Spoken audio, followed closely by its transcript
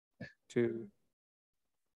Two.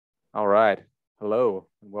 All right. Hello,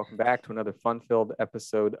 and welcome back to another fun-filled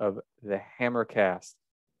episode of the Hammercast.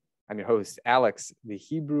 I'm your host, Alex, the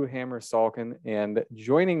Hebrew Hammer Salkin, and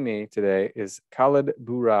joining me today is Khalid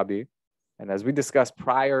Bou-Rabee. And as we discussed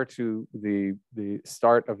prior to the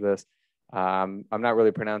start of this, I'm not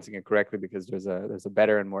really pronouncing it correctly because there's a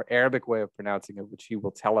better and more Arabic way of pronouncing it, which he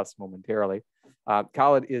will tell us momentarily.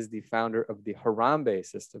 Khalid is the founder of the Harambe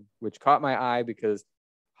System, which caught my eye because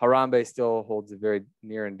Harambe still holds a very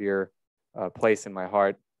near and dear place in my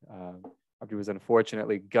heart. He was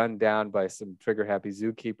unfortunately gunned down by some trigger-happy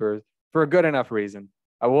zookeepers for a good enough reason.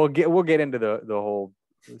 We'll get into the whole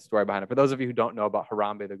story behind it. For those of you who don't know about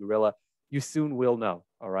Harambe the gorilla, you soon will know.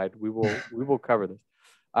 All right, we will cover this.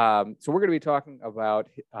 So we're going to be talking about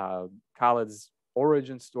Khalid's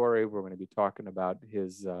origin story. We're going to be talking about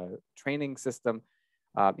his training system.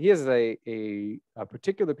 He has a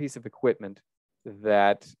particular piece of equipment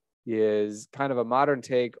that is kind of a modern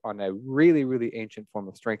take on a really, really ancient form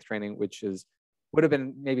of strength training, which would have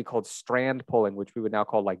been maybe called strand pulling, which we would now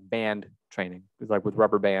call like band training, like with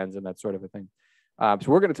rubber bands and that sort of a thing.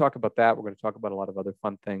 So we're going to talk about that. We're going to talk about a lot of other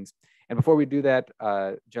fun things. And before we do that,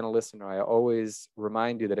 gentle listener, I always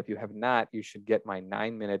remind you that if you have not, you should get my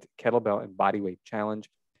 9-minute kettlebell and bodyweight challenge.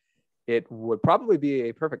 It would probably be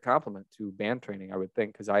a perfect complement to band training, I would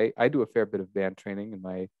think, because I do a fair bit of band training in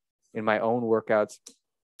my own workouts.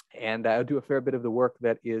 And I do a fair bit of the work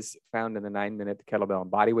that is found in the 9-minute kettlebell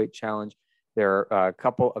and bodyweight challenge. There are a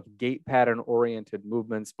couple of gait pattern oriented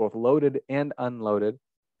movements, both loaded and unloaded,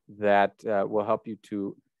 that will help you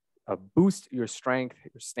to boost your strength,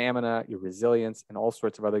 your stamina, your resilience, and all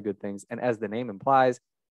sorts of other good things. And as the name implies,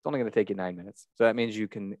 it's only going to take you 9 minutes. So that means you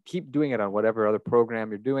can keep doing it on whatever other program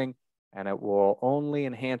you're doing, and it will only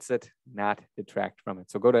enhance it, not detract from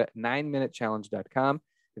it. So go to 9minutechallenge.com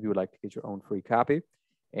if you would like to get your own free copy,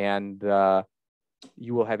 and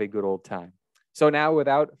you will have a good old time. So now,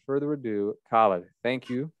 without further ado, Khalid, thank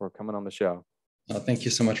you for coming on the show. Thank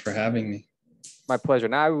you so much for having me. My pleasure.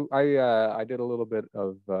 Now, I did a little bit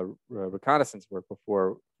of reconnaissance work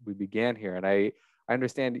before we began here, and I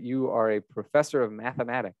understand you are a professor of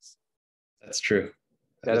mathematics. That's true.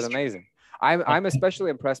 That is amazing. True. I'm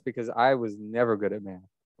especially impressed because I was never good at math.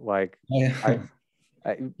 Like,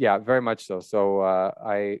 yeah, very much so. So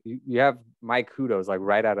you have my kudos like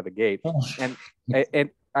right out of the gate,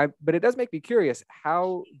 but it does make me curious.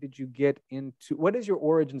 How did you get into? What is your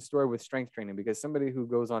origin story with strength training? Because somebody who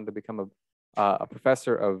goes on to become a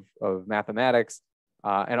professor of mathematics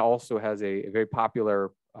and also has a very popular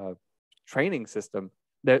training system,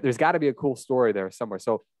 there's got to be a cool story there somewhere.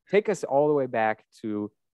 So take us all the way back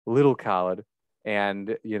to little Khalid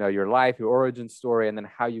and your life, your origin story, and then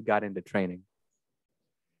how you got into training.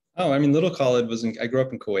 Oh, I mean, little Khalid I grew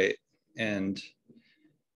up in Kuwait, and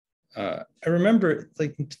I remember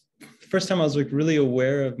like the first time I was like really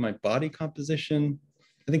aware of my body composition.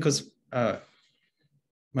 I think because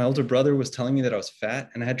my older brother was telling me that I was fat,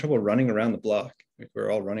 and I had trouble running around the block. Like we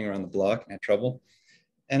were all running around the block, and I had trouble.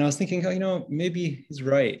 And I was thinking, maybe he's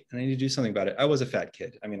right, and I need to do something about it. I was a fat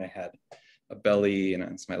kid. I mean, I had a belly,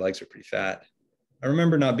 and my legs were pretty fat. I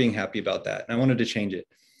remember not being happy about that, and I wanted to change it.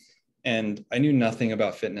 And I knew nothing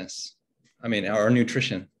about fitness. I mean, or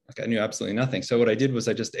nutrition. Like I knew absolutely nothing. So what I did was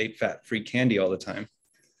I just ate fat-free candy all the time.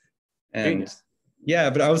 And yeah,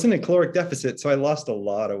 but I was in a caloric deficit, so I lost a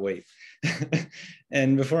lot of weight.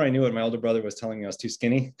 And before I knew it, my older brother was telling me I was too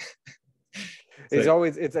skinny.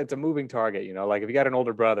 It's a moving target, like if you got an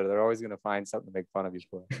older brother, they're always going to find something to make fun of you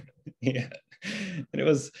for. Yeah. And it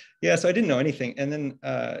was, so I didn't know anything. And then,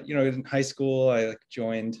 in high school, I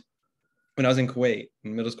joined when I was in Kuwait,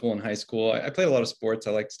 in middle school and high school. I played a lot of sports.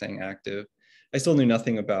 I liked staying active. I still knew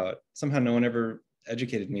nothing somehow no one ever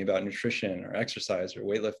educated me about nutrition or exercise or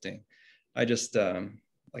weightlifting. I just, I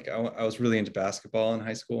was really into basketball in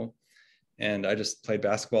high school, and I just played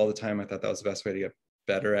basketball all the time. I thought that was the best way to get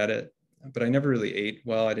better at it. But I never really ate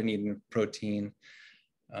well. I didn't eat enough protein.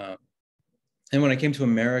 And when I came to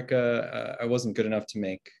America, I wasn't good enough to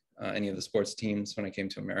make any of the sports teams when I came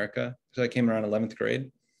to America. So I came around 11th grade.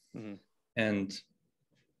 Mm-hmm. And,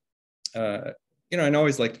 I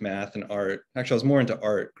always liked math and art. Actually, I was more into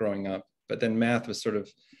art growing up, but then math was sort of,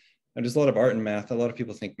 there's a lot of art in math. A lot of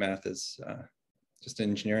people think math is just an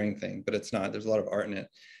engineering thing, but it's not. There's a lot of art in it.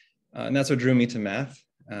 And that's what drew me to math.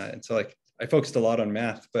 And so I focused a lot on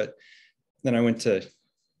math, but then I went to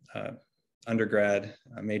undergrad,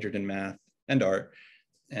 majored in math and art.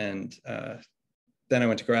 And then I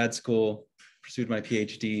went to grad school, pursued my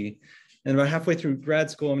PhD. And about halfway through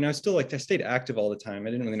grad school, I stayed active all the time.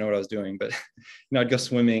 I didn't really know what I was doing, but I'd go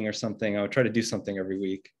swimming or something. I would try to do something every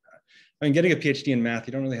week. I mean, getting a PhD in math,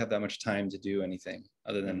 you don't really have that much time to do anything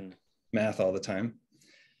other than math all the time.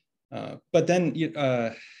 But then,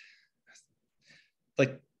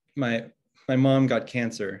 like my mom got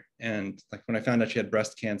cancer, and like when I found out she had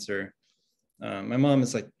breast cancer, my mom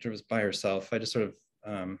is like, she was by herself. I just sort of,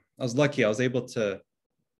 I was lucky. I was able to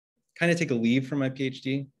kind of take a leave from my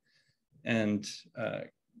PhD and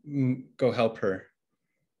go help her.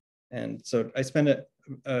 And so I spent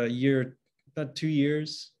a year, about 2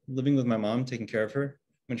 years, living with my mom, taking care of her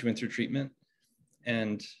when she went through treatment.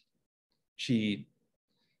 And she,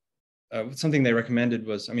 something they recommended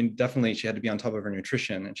was, I mean, definitely she had to be on top of her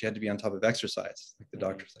nutrition, and she had to be on top of exercise. Like the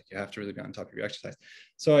doctor's like, you have to really be on top of your exercise.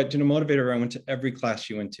 So I, to motivate her, I went to every class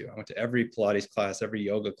she went to. I went to every Pilates class, every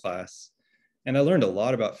yoga class. And I learned a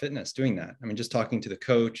lot about fitness doing that. I mean, just talking to the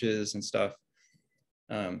coaches and stuff.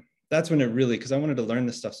 That's when it really, because I wanted to learn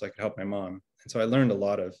this stuff so I could help my mom. And so I learned a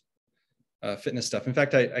lot of fitness stuff. In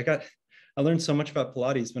fact, I learned so much about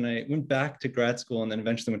Pilates when I went back to grad school and then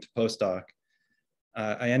eventually went to postdoc.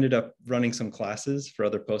 I ended up running some classes for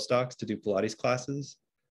other postdocs to do Pilates classes,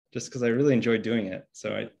 just because I really enjoyed doing it.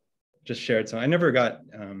 So I just shared some. I never got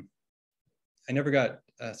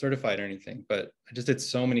certified or anything, but I just did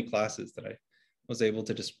so many classes that I was able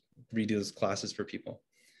to just redo those classes for people.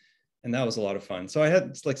 And that was a lot of fun. So I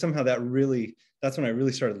had like somehow that's when I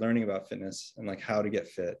really started learning about fitness and like how to get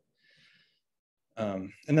fit.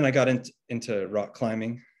 And then I got into rock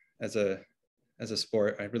climbing as a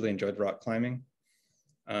sport. I really enjoyed rock climbing.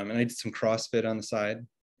 And I did some CrossFit on the side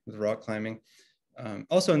with rock climbing.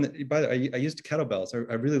 Also, by the way, I used kettlebells.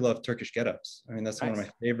 I really love Turkish get-ups. I mean, that's one of my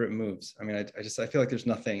favorite moves. I mean, I feel like there's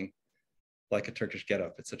nothing like a Turkish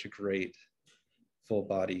get-up. It's such a great full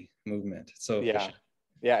body movement. It's so efficient.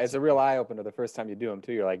 Yeah, it's a real eye opener the first time you do them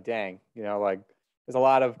too. You're like, dang, like there's a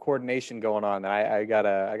lot of coordination going on. I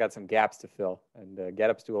got some gaps to fill, and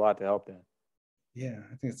get-ups do a lot to help that. Yeah,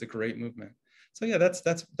 I think it's a great movement. So yeah,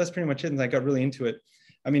 that's pretty much it. And I got really into it.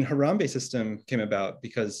 I mean, Harambe System came about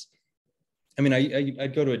because, I mean,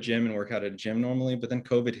 I'd go to a gym and work out at a gym normally, but then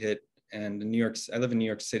COVID hit, and I live in New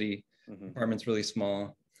York City, apartment's really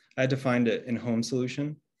small. I had to find an in-home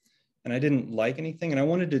solution, and I didn't like anything. And I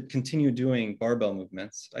wanted to continue doing barbell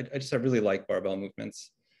movements. I really like barbell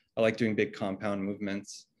movements. I like doing big compound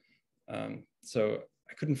movements. So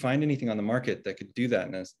I couldn't find anything on the market that could do that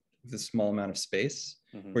in a small amount of space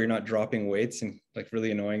where you're not dropping weights and like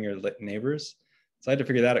really annoying your neighbors. So I had to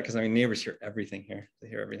figure that out, because I mean, neighbors hear everything here. They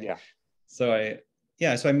hear everything. Yeah. So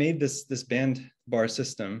I made this band bar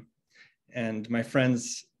system, and my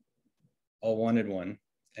friends all wanted one.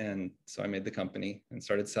 And so I made the company and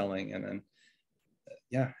started selling, and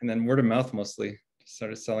then word of mouth mostly.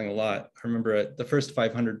 Started selling a lot. I remember at the first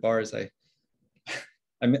 500 bars I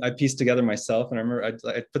pieced together myself, and I remember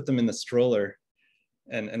I'd put them in the stroller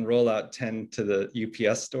and roll out 10 to the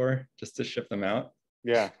UPS store just to ship them out.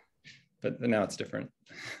 Yeah. But now it's different.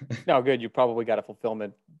 No, good. You probably got a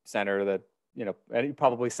fulfillment center that, and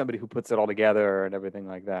probably somebody who puts it all together and everything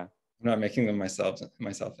like that. I'm not making them myself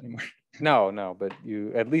anymore. No, but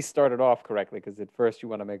you at least started off correctly, because at first you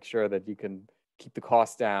want to make sure that you can keep the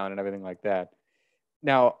costs down and everything like that.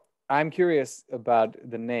 Now, I'm curious about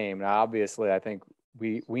the name. Now, obviously, I think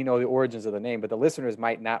we know the origins of the name, but the listeners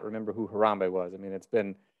might not remember who Harambe was. I mean, it's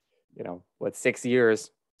been, 6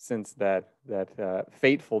 years since that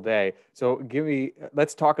fateful day. So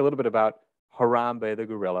let's talk a little bit about Harambe the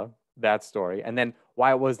gorilla, that story, and then why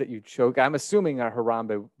it was that you chose. I'm assuming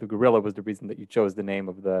Harambe the gorilla was the reason that you chose the name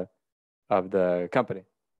of the company.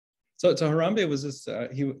 So Harambe was this.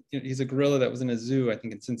 He's a gorilla that was in a zoo, I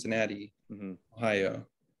think in Cincinnati, Ohio,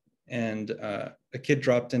 and a kid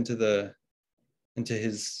dropped into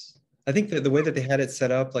his. I think the way that they had it set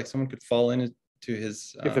up, like someone could fall into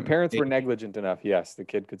his. If the parents were negligent enough, yes, the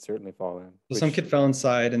kid could certainly fall in. So some kid fell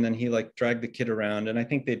inside, and then he like dragged the kid around, and I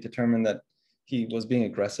think they determined that he was being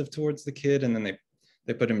aggressive towards the kid, and then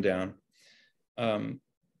they put him down.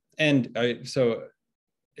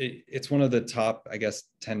 It's one of the top, I guess,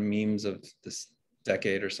 10 memes of this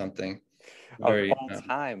decade or something. Very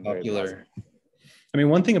popular. I mean,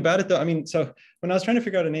 one thing about it though, I mean, so when I was trying to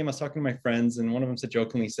figure out a name, I was talking to my friends, and one of them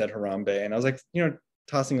jokingly said Harambe, and I was like,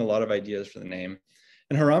 tossing a lot of ideas for the name.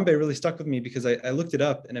 And Harambe really stuck with me because I looked it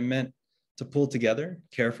up, and it meant to pull together,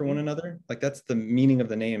 care for one another. Like that's the meaning of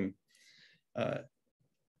the name. I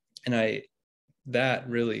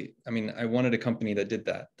wanted a company that did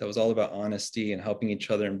that was all about honesty and helping each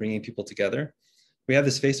other and bringing people together. We have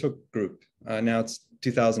this Facebook group. Now it's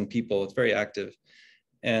 2,000 people. It's very active.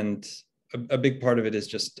 And a big part of it is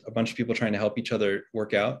just a bunch of people trying to help each other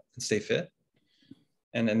work out and stay fit.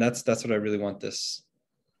 And that's what I really want this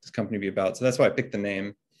company to be about. So that's why I picked the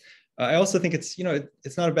name. I also think it's,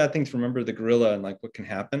 it's not a bad thing to remember the gorilla and like what can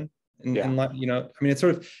happen. And I mean, it's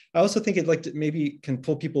sort of, I also think it like maybe can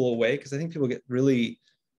pull people away, because I think people get really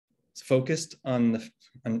focused on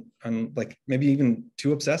like maybe even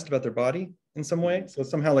too obsessed about their body in some way. So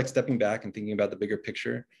somehow like stepping back and thinking about the bigger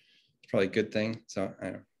picture is probably a good thing. So I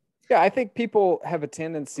don't know. Yeah, I think people have a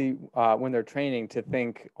tendency when they're training to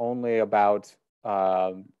think only about,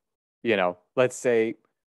 let's say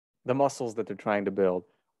the muscles that they're trying to build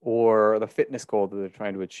or the fitness goal that they're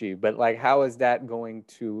trying to achieve. But like, how is that going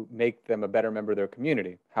to make them a better member of their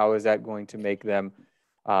community? How is that going to make them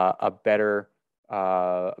a better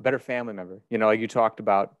family member? Like you talked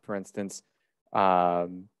about, for instance,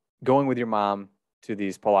 going with your mom to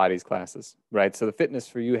these Pilates classes, right? So the fitness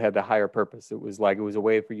for you had a higher purpose. It was a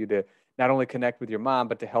way for you to not only connect with your mom,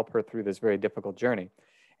 but to help her through this very difficult journey.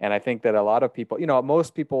 And I think that a lot of people,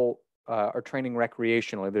 most people are training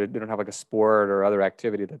recreationally. They don't have like a sport or other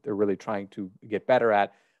activity that they're really trying to get better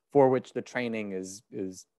at, for which the training is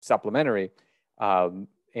supplementary. But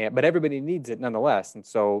everybody needs it nonetheless. And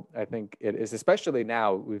so I think it is, especially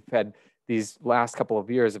now, we've had these last couple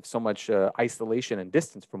of years of so much isolation and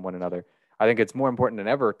distance from one another. I think it's more important than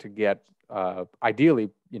ever to get ideally,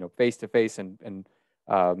 face to face and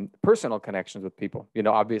personal connections with people.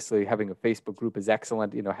 Obviously having a Facebook group is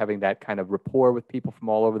excellent. Having that kind of rapport with people from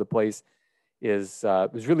all over the place is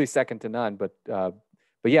really second to none. But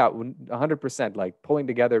yeah, 100%, like pulling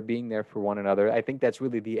together, being there for one another. I think that's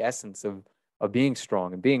really the essence of being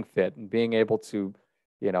strong and being fit and being able to,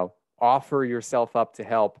 offer yourself up to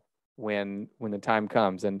help when the time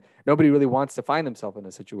comes. And nobody really wants to find themselves in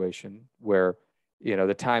a situation where,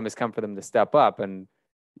 the time has come for them to step up and,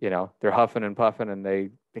 they're huffing and puffing and they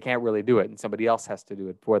can't really do it. And somebody else has to do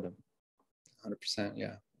it for them. 100%.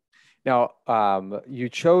 Yeah. Now, you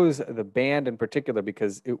chose the band in particular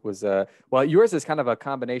because it was yours is kind of a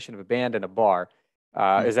combination of a band and a bar.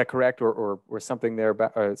 Is that correct, or something there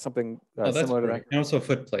about something similar to that? And also a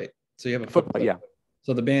foot plate. So you have a foot plate. Yeah.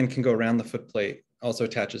 So the band can go around the foot plate, also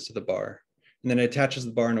attaches to the bar, and then it attaches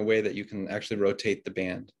the bar in a way that you can actually rotate the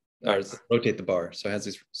band, nice. Or rotate the bar. So it has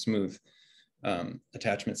these smooth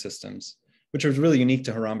attachment systems, which was really unique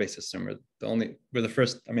to Harambe System. We're the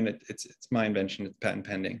first. I mean, it's my invention. It's patent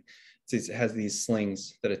pending. It has these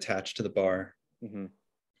slings that attach to the bar,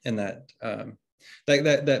 and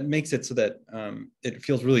that makes it so that it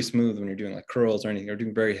feels really smooth when you're doing like curls or anything, or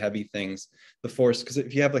doing very heavy things. The force, because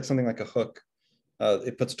if you have like something like a hook,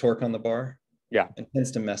 it puts torque on the bar. Yeah, and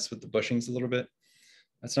tends to mess with the bushings a little bit.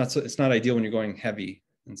 It's not ideal when you're going heavy,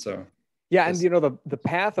 and so. Yeah, and the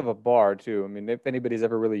path of a bar too. I mean, if anybody's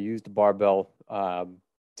ever really used a barbell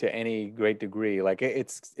to any great degree, like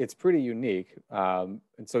it's pretty unique. And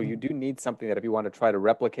so you do need something that if you want to try to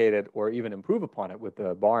replicate it or even improve upon it with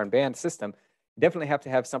the bar and band system, you definitely have to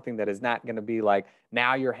have something that is not going to be like,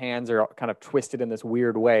 now your hands are kind of twisted in this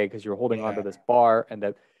weird way because you're holding onto this bar, and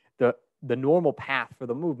that the normal path for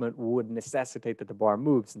the movement would necessitate that the bar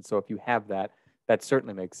moves. And so if you have that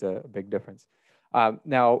certainly makes a big difference.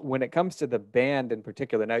 Now, when it comes to the band in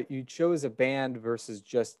particular, now you chose a band versus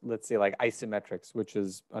just, let's say, like isometrics, which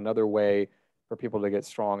is another way for people to get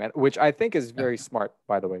strong, and which I think is very smart,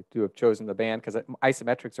 by the way, to have chosen the band, because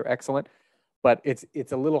isometrics are excellent, but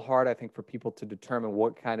it's a little hard, I think, for people to determine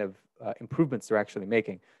what kind of improvements they're actually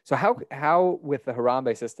making. So how with the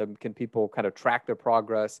Harambe system can people kind of track their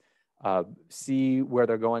progress, see where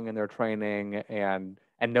they're going in their training, and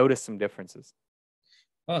notice some differences?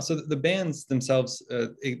 Oh, so the bands themselves,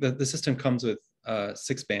 the system comes with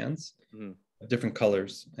 6 bands of different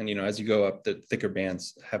colors, and as you go up, the thicker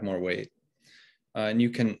bands have more weight, and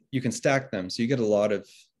you can stack them, so you get a lot of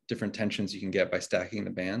different tensions you can get by stacking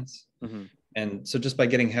the bands. And so just by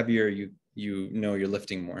getting heavier, you're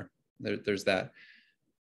lifting more. There's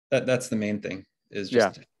that's the main thing, is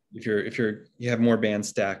just if you have more bands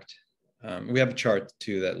stacked. We have a chart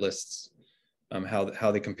too that lists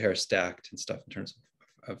how they compare stacked and stuff in terms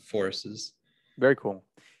of forces. Very cool.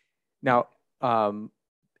 Now, I'm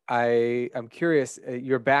curious,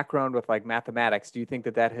 your background with like mathematics, do you think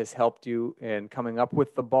that has helped you in coming up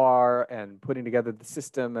with the bar and putting together the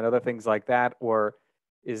system and other things like that? Or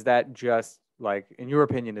is that just like, in your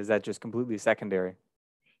opinion, is that just completely secondary?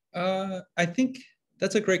 I think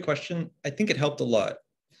that's a great question. I think it helped a lot.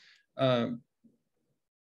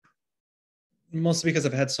 Mostly because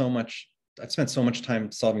I've spent so much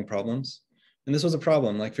time solving problems. And this was a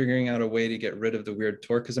problem, like figuring out a way to get rid of the weird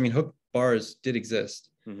torque. Because I mean, hook bars did exist.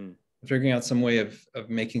 Figuring out some way of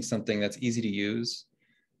making something that's easy to use.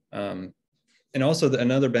 And also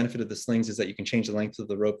another benefit of the slings is that you can change the length of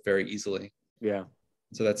the rope very easily. Yeah.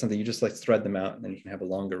 So that's something you just like thread them out, and then you can have a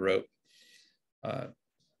longer rope.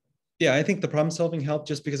 Yeah, I think the problem solving helped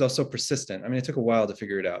just because I was so persistent. I mean, it took a while to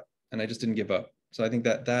figure it out, and I just didn't give up. So I think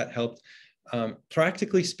that helped.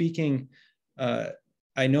 Practically speaking, uh,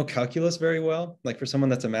 I know calculus very well. Like for someone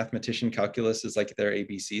that's a mathematician, calculus is like their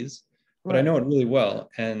ABCs, but I Right. know it really well.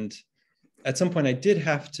 And at some point, I did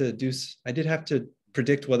have to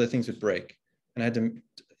predict whether things would break, and I had to,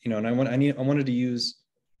 and I wanted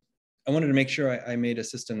to make sure I made a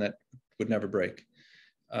system that would never break.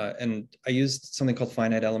 And I used something called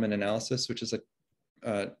finite element analysis, which is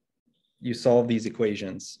you solve these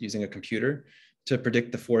equations using a computer to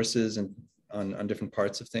predict the forces and on different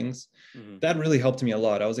parts of things. Mm-hmm. That really helped me a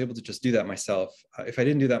lot. I was able to just do that myself. If I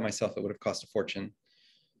didn't do that myself, it would have cost a fortune.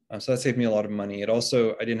 So that saved me a lot of money. I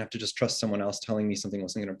didn't have to just trust someone else telling me something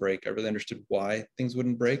wasn't going to break. I really understood why things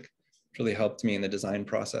wouldn't break. It really helped me in the design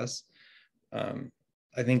process.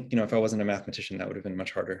 I think, if I wasn't a mathematician, that would have been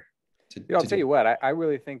much harder I'll to tell do. you what, I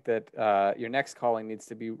really think that your next calling needs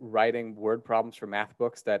to be writing word problems for math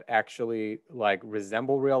books that actually like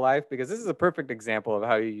resemble real life, because this is a perfect example of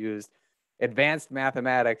how you used advanced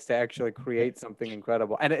mathematics to actually create something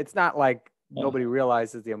incredible. And it's not like Oh, nobody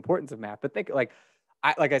realizes the importance of math, but think like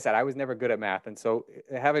I said, I was never good at math. And so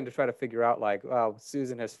having to try to figure out like, oh,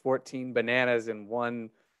 Susan has 14 bananas in one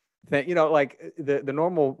thing, like the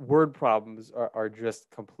normal word problems are just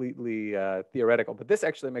completely theoretical, but this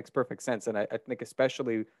actually makes perfect sense. And I think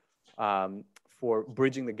especially for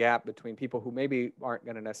bridging the gap between people who maybe aren't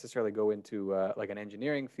going to necessarily go into like an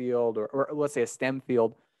engineering field or let's say a STEM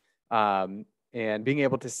field, and being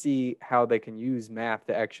able to see how they can use math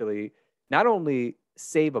to actually not only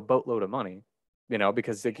save a boatload of money,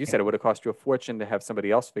 because like you said, it would have cost you a fortune to have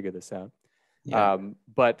somebody else figure this out, yeah.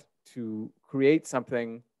 but to create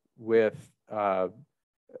something with a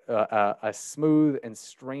smooth and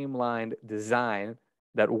streamlined design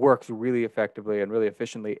that works really effectively and really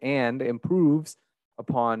efficiently and improves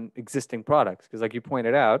upon existing products. Because, like you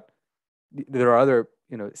pointed out, there are other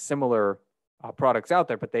similar products out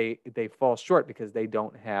there, but they fall short because they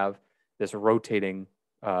don't have this rotating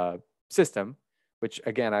system, which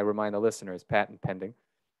again I remind the listener is patent pending.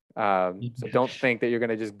 So don't think that you're going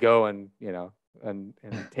to just go and and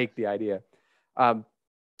take the idea.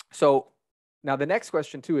 So now the next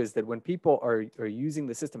question too is that when people are using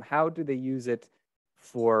the system, how do they use it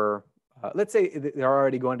for? Let's say they're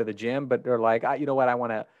already going to the gym, but they're like, you know what, I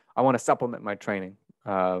want to supplement my training.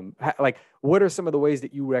 Like, what are some of the ways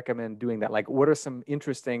that you recommend doing that? Like, what are some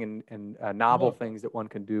interesting and novel things that one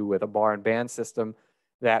can do with a bar and band system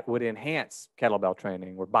that would enhance kettlebell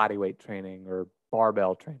training or body weight training or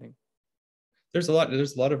barbell training? There's a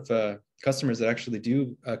lot of customers that actually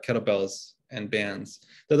do kettlebells and bands.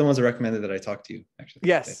 They're the ones that recommended that I talk to you, actually.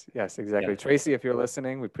 Yes, exactly. Yeah. Tracy, if you're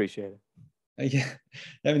listening, we appreciate it. Yeah,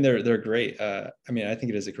 I mean they're great. I mean I think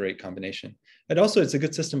it is a great combination. And also it's a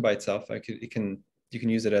good system by itself. You can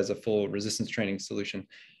use it as a full resistance training solution.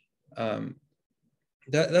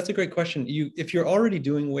 That's a great question. If you're already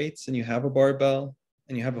doing weights and you have a barbell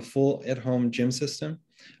and you have a full at-home gym system,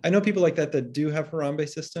 I know people like that do have Harambe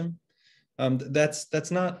system.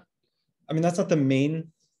 That's not. I mean that's not the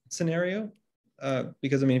main scenario.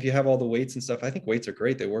 Because I mean, if you have all the weights and stuff, I think weights are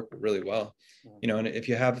great. They work really well, and if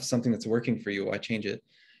you have something that's working for you, why change it?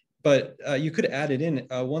 But you could add it in.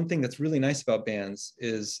 One thing that's really nice about bands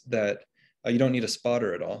is that you don't need a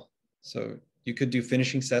spotter at all. So you could do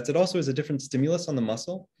finishing sets. It also is a different stimulus on the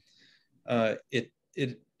muscle. You'll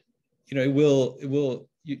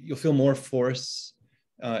feel more force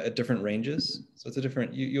at different ranges. So it's a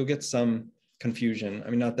different, you'll get some confusion.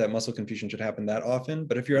 I mean, not that muscle confusion should happen that often,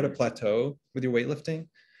 but if you're at a plateau with your weightlifting,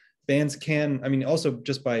 bands can, I mean, also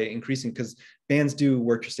just by increasing, because bands do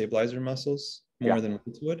work to stabilize your muscles more than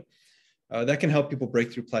weights would. That can help people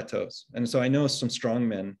break through plateaus. And so I know some strong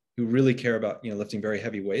men who really care about, lifting very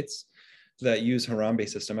heavy weights that use Harambe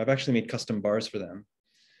system. I've actually made custom bars for them.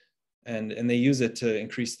 And they use it to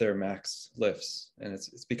increase their max lifts. And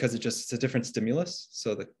it's because it's a different stimulus.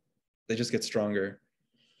 So that they just get stronger.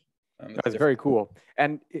 That's very cool.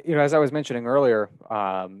 And, as I was mentioning earlier,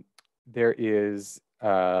 there is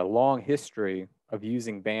a long history of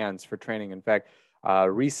using bands for training. In fact, a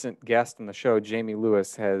recent guest on the show, Jamie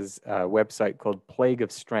Lewis, has a website called Plague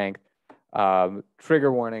of Strength.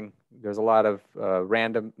 Trigger warning, there's a lot of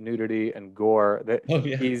random nudity and gore.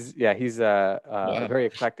 He's a very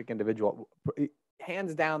eclectic individual.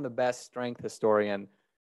 Hands down the best strength historian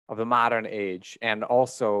of the modern age, and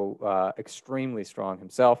also extremely strong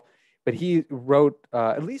himself. But he wrote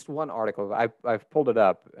at least one article. I've pulled it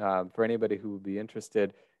up for anybody who would be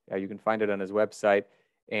interested. You can find it on his website,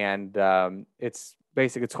 and it's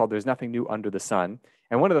basically it's called There's Nothing New Under the Sun.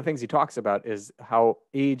 And one of the things he talks about is how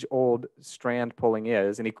age-old strand pulling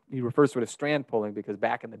is. And he refers to it as strand pulling because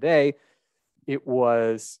back in the day, it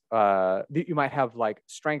was, you might have like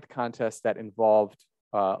strength contests that involved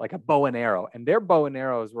like a bow and arrow. And their bow and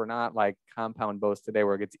arrows were not like compound bows today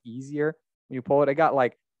where it gets easier when you pull it. It got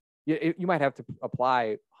like, you might have to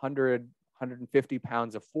apply 150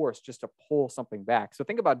 pounds of force just to pull something back. So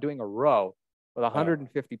think about doing a row with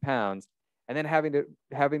 150 pounds and then having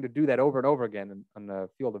to do that over and over again on the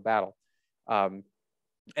field of battle.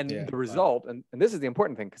 The result, and this is the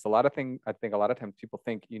important thing, because I think a lot of times people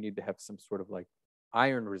think you need to have some sort of like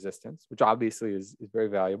iron resistance, which obviously is very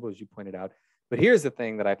valuable, as you pointed out. But here's the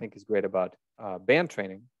thing that I think is great about band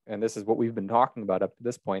training, and this is what we've been talking about up to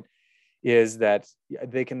this point, is that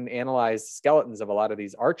they can analyze skeletons of a lot of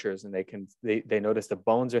these archers, and they notice the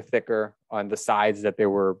bones are thicker on the sides that they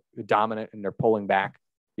were dominant and they're pulling back,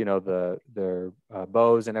 their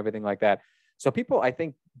bows and everything like that. So people, I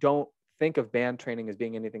think, don't think of band training as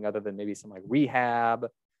being anything other than maybe some like rehab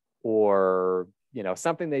or,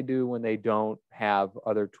 something they do when they don't have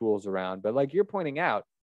other tools around. But like you're pointing out,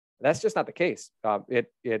 that's just not the case.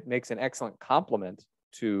 It makes an excellent complement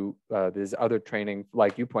to this other training,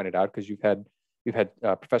 like you pointed out, because you've had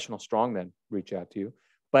professional strongmen reach out to you.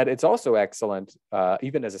 But it's also excellent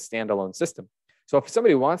even as a standalone system. So if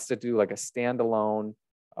somebody wants to do like a standalone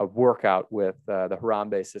workout with the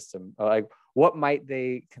Harambe system, like what might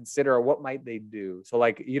they consider or what might they do? So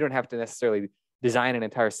like you don't have to necessarily design an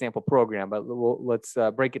entire sample program, but let's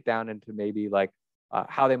break it down into maybe like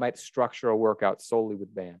how they might structure a workout solely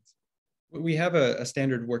with bands. We have a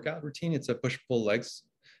standard workout routine. It's a push-pull legs.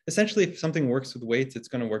 Essentially, if something works with weights, it's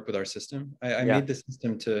going to work with our system. I made the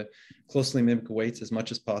system to closely mimic weights as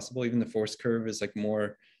much as possible. Even the force curve is like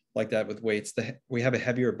more like that with weights. We have a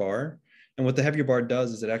heavier bar. And what the heavier bar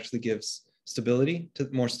does is it actually gives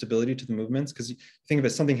more stability to the movements. Because think of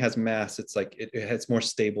it, something has mass, it's like it's more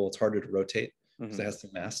stable, it's harder to rotate because it has some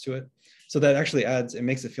mass to it. So that actually it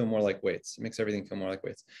makes it feel more like weights. It makes everything feel more like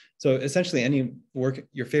weights. So essentially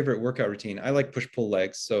your favorite workout routine, I like push-pull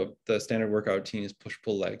legs. So the standard workout routine is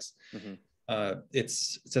push-pull legs.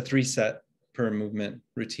 It's a 3-set per movement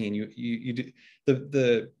routine. You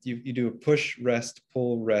do a push, rest,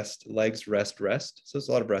 pull, rest, legs, rest, rest. So there's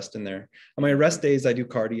a lot of rest in there. On my rest days, I do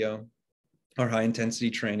cardio or high intensity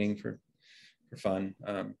training for fun.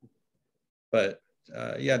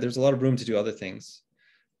 There's a lot of room to do other things.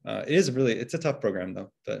 It's a tough program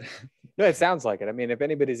though, but no, it sounds like it. I mean, if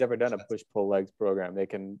anybody's ever done a push-pull legs program, they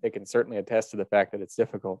can certainly attest to the fact that it's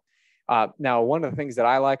difficult. Now, one of the things that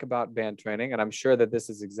I like about band training, and I'm sure that this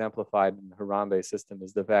is exemplified in the Harambe system,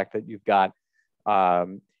 is the fact that you've got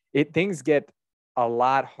things get a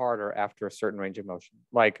lot harder after a certain range of motion.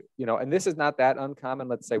 Like, and this is not that uncommon.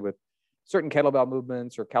 Let's say with certain kettlebell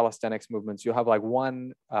movements or calisthenics movements, you'll have like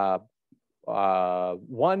one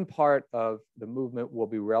part of the movement will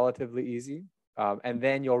be relatively easy, and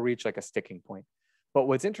then you'll reach like a sticking point. But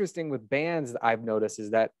what's interesting with bands that I've noticed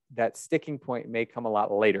is that sticking point may come a lot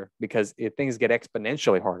later because things get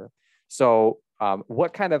exponentially harder. So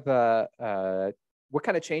what kind of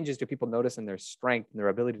changes do people notice in their strength and their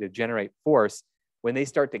ability to generate force when they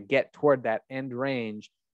start to get toward that end range?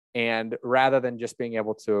 And rather than just being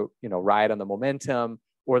able to, ride on the momentum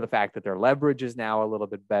or the fact that their leverage is now a little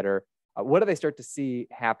bit better, what do they start to see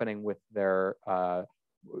happening with their,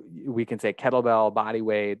 we can say kettlebell, body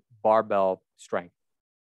weight, barbell strength?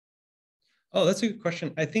 Oh, that's a good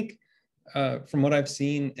question. I think from what I've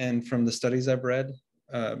seen and from the studies I've read,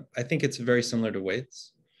 I think it's very similar to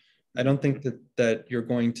weights. I don't think that you're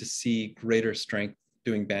going to see greater strength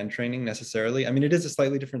doing band training necessarily. I mean, it is a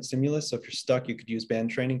slightly different stimulus. So if you're stuck, you could use band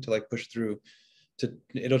training to like push through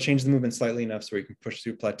it'll change the movement slightly enough so you can push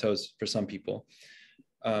through plateaus for some people.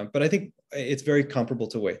 But I think it's very comparable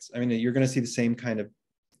to weights. I mean, you're going to see the same kind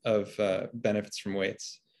of benefits from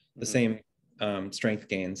weights, the same strength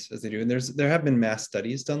gains as they do. And there have been mass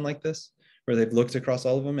studies done like this where they've looked across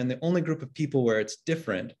all of them. And the only group of people where it's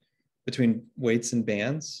different between weights and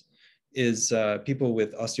bands is people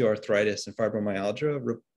with osteoarthritis and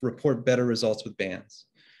fibromyalgia report better results with bands.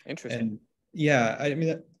 Interesting. And yeah, I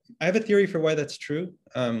mean, I have a theory for why that's true.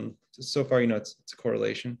 So far, it's a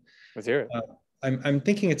correlation. Let's hear it. I'm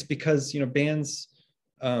thinking it's because, bands,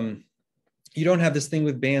 you don't have this thing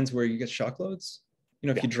with bands where you get shock loads.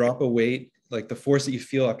 If you drop a weight, like the force that you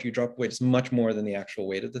feel after you drop a weight is much more than the actual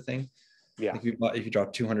weight of the thing. Yeah. Like if you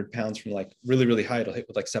drop 200 pounds from like really, really high, it'll hit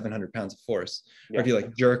with like 700 pounds of force. Yeah. Or if you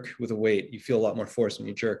like jerk with a weight, you feel a lot more force when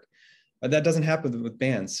you jerk. But that doesn't happen with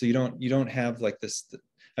bands. So you don't have like this.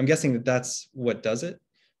 I'm guessing that's what does it.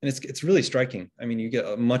 and it's really striking. I mean, you get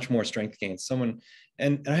a much more strength gain.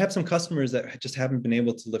 And I have some customers that just haven't been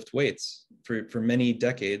able to lift weights for many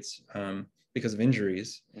decades because of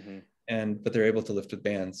injuries, but they're able to lift with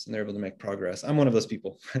bands and they're able to make progress. I'm one of those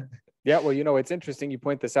people. Yeah, well, it's interesting you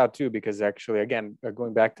point this out too, because actually, again,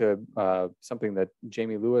 going back to something that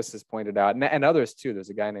Jamie Lewis has pointed out, and others too. There's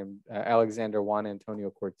a guy named Alexander Juan Antonio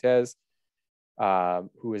Cortez,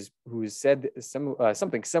 who said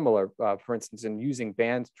something similar. For instance, in using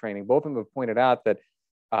band training, both of them have pointed out that,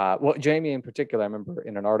 well, Jamie in particular, I remember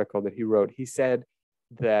in an article that he wrote, he said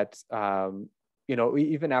that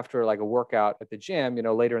even after like a workout at the gym,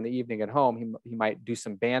 later in the evening at home, he might do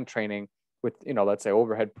some band training with, let's say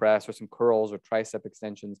overhead press or some curls or tricep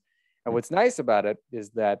extensions. And what's nice about it is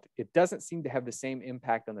that it doesn't seem to have the same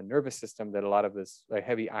impact on the nervous system that a lot of this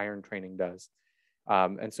heavy iron training does.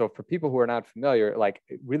 And so for people who are not familiar, like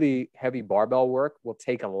really heavy barbell work will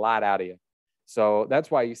take a lot out of you. So that's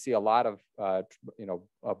why you see a lot of,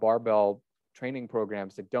 barbell training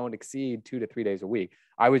programs that don't exceed 2 to 3 days a week.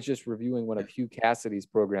 I was just reviewing one of Hugh Cassidy's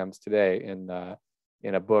programs today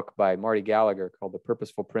in a book by Marty Gallagher called The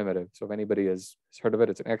Purposeful Primitive. So if anybody has heard of it,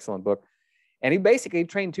 it's an excellent book. And he basically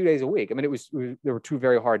trained 2 days a week. I mean, there were 2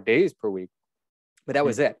 very hard days per week, but that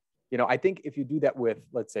was it. I think if you do that with,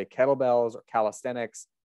 let's say, kettlebells or calisthenics,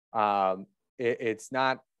 it's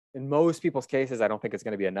not, in most people's cases, I don't think it's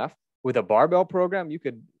going to be enough. With a barbell program, you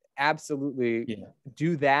could absolutely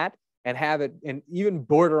do that and have it, and even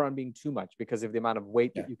border on being too much because of the amount of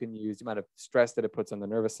weight that you can use, the amount of stress that it puts on the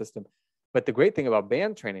nervous system. But the great thing about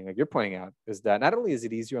band training, like you're pointing out, is that not only is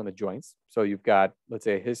it easier on the joints, so you've got, let's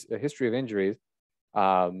say, a history of injuries,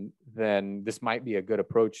 then this might be a good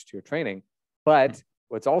approach to your training. But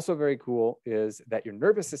what's also very cool is that your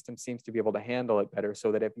nervous system seems to be able to handle it better,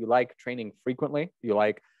 so that if you like training frequently, you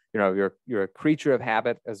like, you're a creature of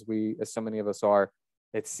habit, as so many of us are,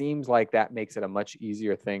 it seems like that makes it a much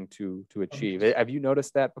easier thing to achieve. Have you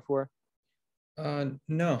noticed that before?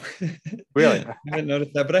 No, really. I haven't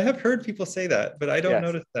noticed that, but I have heard people say that, but I don't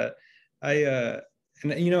notice that. I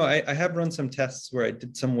have run some tests where I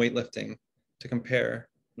did some weightlifting to compare,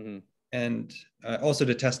 and also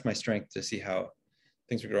to test my strength to see how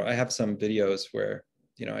things would grow. I have some videos where,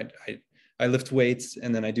 I lift weights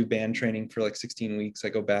and then I do band training for like 16 weeks. I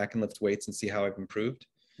go back and lift weights and see how I've improved.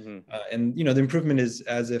 And, the improvement is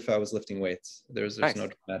as if I was lifting weights. There's nice. No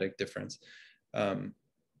dramatic difference.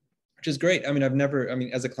 Which is great. I mean,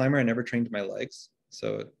 as a climber, I never trained my legs.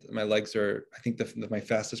 So my legs are, I think my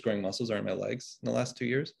fastest growing muscles are in my legs in the last 2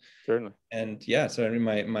 years. Certainly. And so I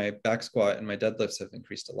mean, my back squat and my deadlifts have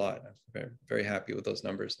increased a lot. I'm very, very happy with those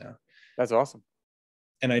numbers now. That's awesome.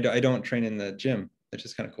 And I don't train in the gym, which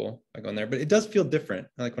is kind of cool. I go in there, but it does feel different.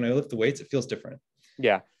 Like when I lift the weights, it feels different.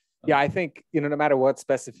 Yeah. Yeah, I think, no matter what,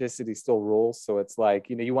 specificity still rules. So it's like,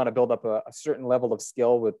 you want to build up a certain level of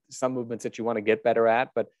skill with some movements that you want to get better at.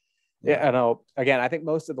 But again, I think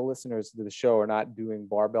most of the listeners to the show are not doing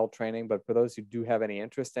barbell training, but for those who do have any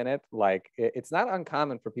interest in it, like it's not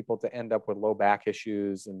uncommon for people to end up with low back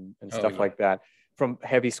issues and stuff like that from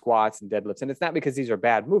heavy squats and deadlifts. And it's not because these are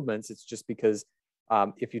bad movements. It's just because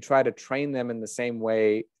if you try to train them in the same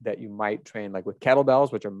way that you might train like with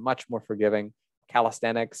kettlebells, which are much more forgiving,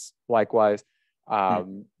 calisthenics, likewise,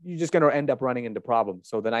 you're just going to end up running into problems.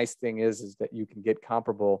 So the nice thing is that you can get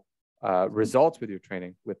comparable results with your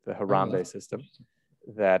training with the Harambe system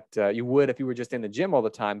that you would if you were just in the gym all the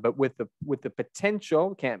time, but with the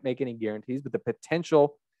potential, can't make any guarantees, but the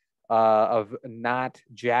potential of not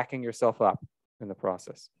jacking yourself up in the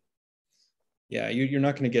process. Yeah, you're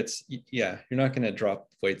not going to drop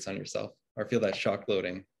weights on yourself or feel that shock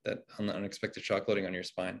loading, that unexpected shock loading on your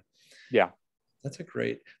spine. Yeah. That's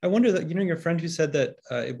I wonder that, your friend who said that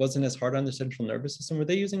it wasn't as hard on the central nervous system, were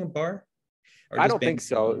they using a bar? I don't think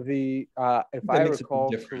so. If I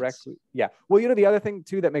recall correctly, yeah. Well, the other thing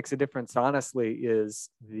too that makes a difference, honestly, is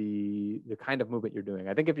the kind of movement you're doing.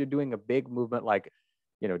 I think if you're doing a big movement like,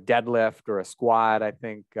 deadlift or a squat, I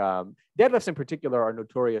think deadlifts in particular are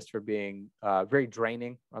notorious for being very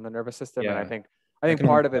draining on the nervous system. Yeah. And I think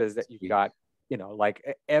part of it is that you've got,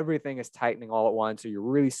 like everything is tightening all at once, so you're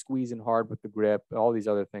really squeezing hard with the grip, all these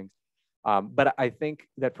other things. But I think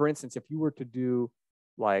that, for instance, if you were to do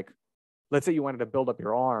like, let's say you wanted to build up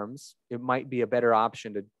your arms, it might be a better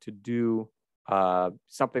option to do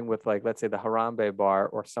something with, like, let's say the Harambe bar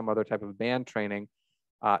or some other type of band training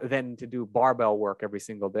than to do barbell work every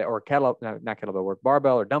single day, or not kettlebell work,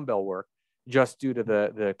 barbell or dumbbell work, just due to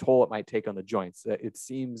the toll it might take on the joints. It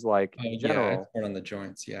seems like in general, more on the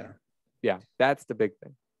joints. Yeah, that's the big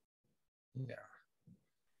thing. Yeah.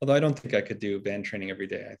 Although I don't think I could do band training every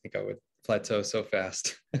day. I think I would plateau so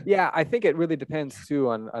fast. Yeah, I think it really depends too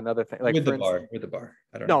on another thing. Like With for the instance, bar, with the bar.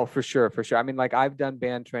 I don't no, know. for sure, for sure. I mean, like I've done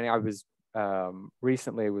band training. I was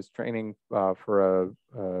recently was training for a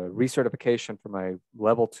recertification for my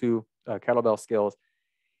level 2 kettlebell skills.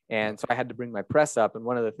 And so I had to bring my press up. And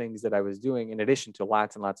one of the things that I was doing, in addition to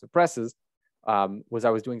lots and lots of presses, was I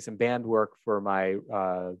was doing some band work for my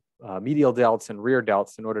medial delts and rear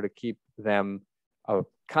delts in order to keep them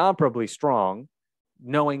comparably strong,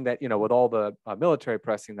 knowing that, with all the military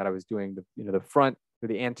pressing that I was doing, the front or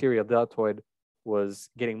the anterior deltoid was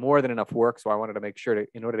getting more than enough work. So I wanted to make sure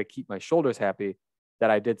in order to keep my shoulders happy, that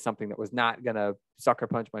I did something that was not going to sucker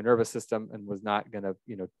punch my nervous system and was not going to,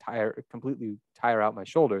 completely tire out my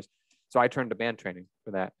shoulders. So I turned to band training for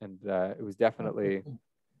that. And it was definitely, it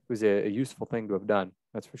was a useful thing to have done.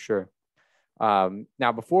 That's for sure.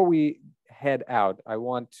 Now, before we head out, I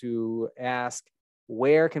want to ask,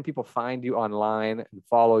 where can people find you online and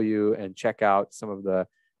follow you and check out some of the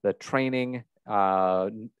training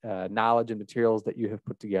knowledge and materials that you have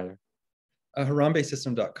put together?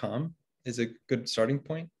 HarambeSystem.com is a good starting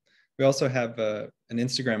point. We also have an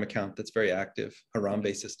Instagram account that's very active,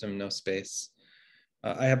 Harambe System, no space.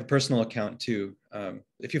 I have a personal account too.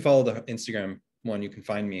 If you follow the Instagram one, you can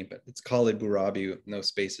find me, but it's Khalid Bou-Rabee, no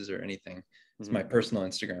spaces or anything. It's my personal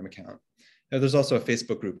Instagram account. There's also a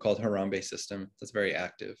Facebook group called Harambe System that's very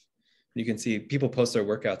active. You can see people post their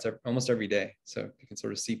workouts almost every day. So you can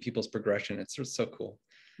sort of see people's progression. It's just so cool.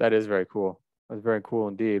 That is very cool. That's very cool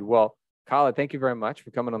indeed. Well, Khalid, thank you very much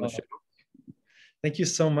for coming on the show. Thank you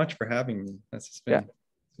so much for having me. That's just been,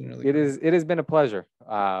 really it has been a pleasure.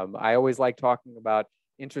 I always like talking about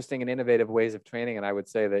interesting and innovative ways of training. And I would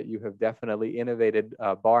say that you have definitely innovated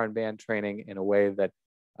bar and band training in a way that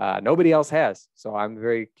nobody else has. So I'm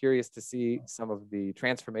very curious to see some of the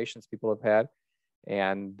transformations people have had,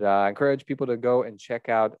 and encourage people to go and check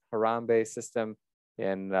out Harambe System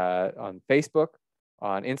on Facebook,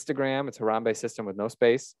 on Instagram. It's Harambe System with no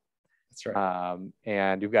space. That's right.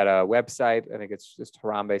 And you've got a website. I think it's just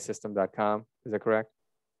harambesystem.com. Is that correct?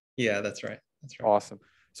 Yeah, that's right. That's right. Awesome.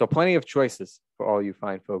 So plenty of choices for all you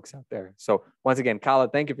fine folks out there. So once again,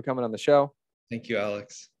 Khalid, thank you for coming on the show. Thank you,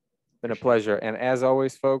 Alex. It's been a pleasure. And as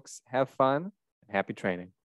always, folks, have fun and happy training.